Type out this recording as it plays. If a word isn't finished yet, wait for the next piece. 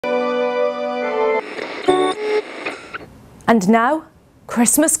And now,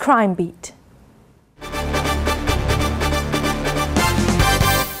 Christmas Crimebeat.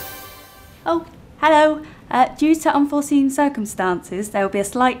 Oh, hello. Due to unforeseen circumstances, there will be a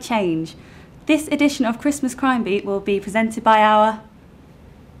slight change. This edition of Christmas Crimebeat will be presented by our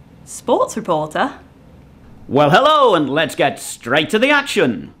sports reporter. Well, hello, and let's get straight to the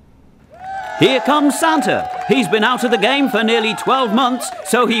action. Here comes Santa. He's been out of the game for nearly 12 months,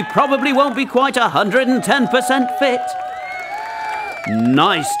 so he probably won't be quite 110% fit.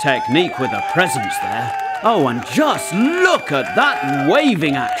 Nice technique with the presents there. Oh, and just look at that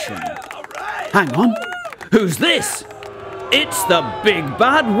waving action. Hang on. Who's this? It's the big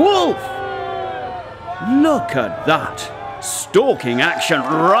bad wolf. Look at that. Stalking action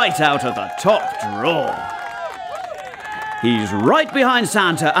right out of the top drawer. He's right behind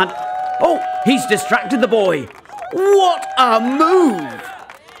Santa and... oh, he's distracted the boy. What a move!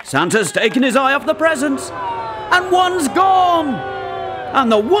 Santa's taken his eye off the presents. And one's gone. And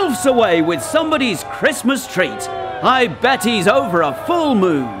the wolf's away with somebody's Christmas treat. I bet he's over a full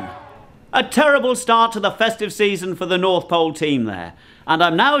moon. A terrible start to the festive season for the North Pole team there. And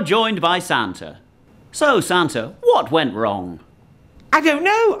I'm now joined by Santa. So, Santa, what went wrong? I don't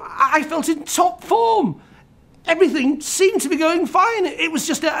know. I felt in top form. Everything seemed to be going fine. It was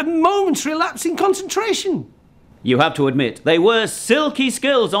just a momentary lapse in concentration. You have to admit, they were silky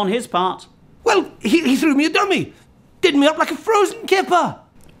skills on his part. Well, he threw me a dummy. Did me up like a frozen kipper.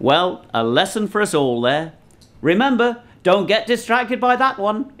 Well, a lesson for us all there. Remember, don't get distracted by that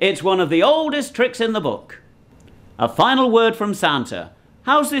one. It's one of the oldest tricks in the book. A final word from Santa.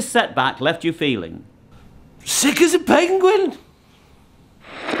 How's this setback left you feeling? Sick as a penguin.